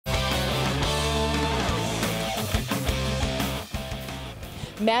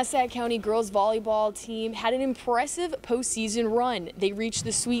Massac County girls volleyball team had an impressive postseason run. They reached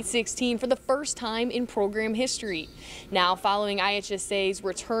the Sweet 16 for the first time in program history. Now, following IHSA's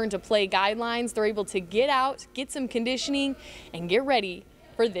return to play guidelines, they're able to get out, get some conditioning, and get ready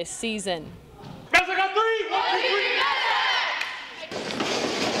for this season. Massac got three! 1, 2, 3!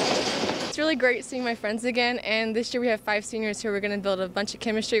 It's really great seeing my friends again, and this year we have 5 seniors who we're going to build a bunch of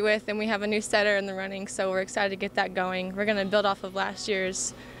chemistry with, and we have a new setter in the running, so we're excited to get that going. We're going to build off of last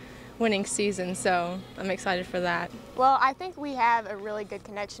year's winning season, so I'm excited for that. Well, I think we have a really good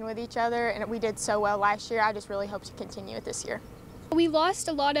connection with each other, and we did so well last year. I just really hope to continue it this year. We lost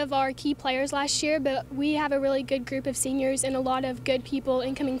a lot of our key players last year, but we have a really good group of seniors and a lot of good people,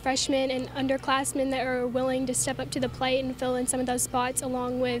 incoming freshmen and underclassmen, that are willing to step up to the plate and fill in some of those spots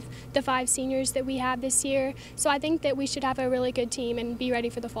along with the 5 seniors that we have this year. So I think that we should have a really good team and be ready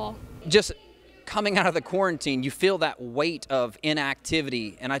for the fall. Just coming out of the quarantine, you feel that weight of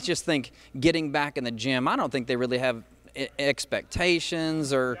inactivity, and I just think getting back in the gym, I don't think they really have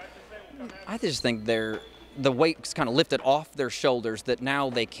expectations, or I just think the weight's kind of lifted off their shoulders, that now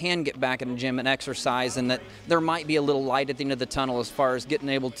they can get back in the gym and exercise, and that there might be a little light at the end of the tunnel as far as getting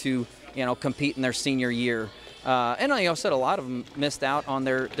able to, compete in their senior year. And I said a lot of them missed out on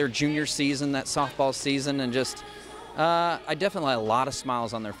their junior season, that softball season, and just I definitely had a lot of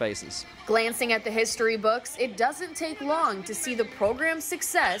smiles on their faces. Glancing at the history books, it doesn't take long to see the program's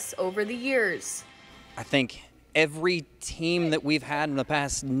success over the years. I think every team that we've had in the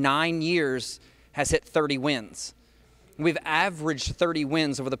past 9 years has hit 30 wins. We've averaged 30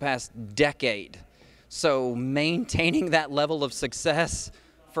 wins over the past decade. So maintaining that level of success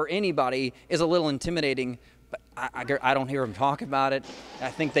for anybody is a little intimidating, but I don't hear them talk about it.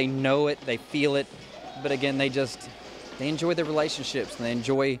 I think they know it, they feel it, but again, they enjoy their relationships, and they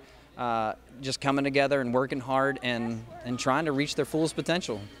enjoy just coming together and working hard and trying to reach their fullest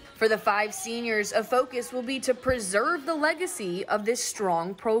potential. For the 5 seniors, a focus will be to preserve the legacy of this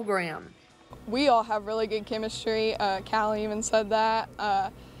strong program. We all have really good chemistry. Callie even said that,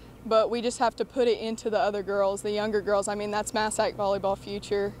 but we just have to put it into the other girls, the younger girls. I mean, that's Massac volleyball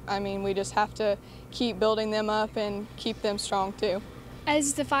future. I mean, we just have to keep building them up and keep them strong too.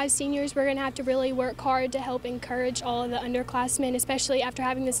 As the 5 seniors, we're going to have to really work hard to help encourage all of the underclassmen, especially after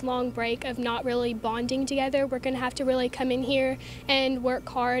having this long break of not really bonding together. We're going to have to really come in here and work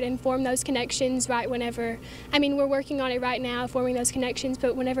hard and form those connections right whenever. I mean, we're working on it right now, forming those connections,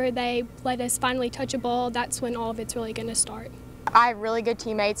 but whenever they let us finally touch a ball, that's when all of it's really going to start. I have really good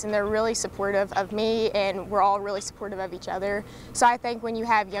teammates, and they're really supportive of me, and we're all really supportive of each other. So I think when you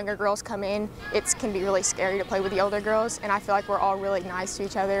have younger girls come in, it can be really scary to play with the older girls, and I feel like we're all really nice to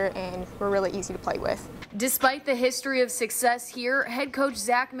each other, and we're really easy to play with. Despite the history of success here, head coach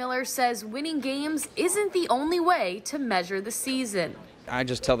Zach Miller says winning games isn't the only way to measure the season. I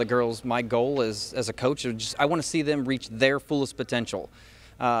just tell the girls my goal is, as a coach, I want to see them reach their fullest potential.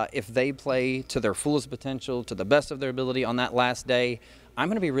 If they play to their fullest potential, to the best of their ability on that last day, I'm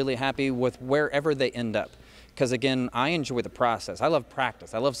going to be really happy with wherever they end up. Because again, I enjoy the process. I love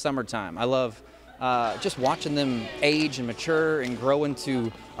practice. I love summertime. I love just watching them age and mature and grow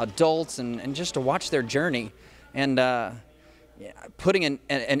into adults, and just to watch their journey. And putting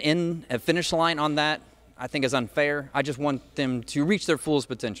a finish line on that, I think, is unfair. I just want them to reach their fullest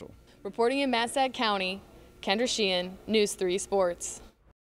potential. Reporting in Massac County, Kendra Sheehan, News 3 Sports.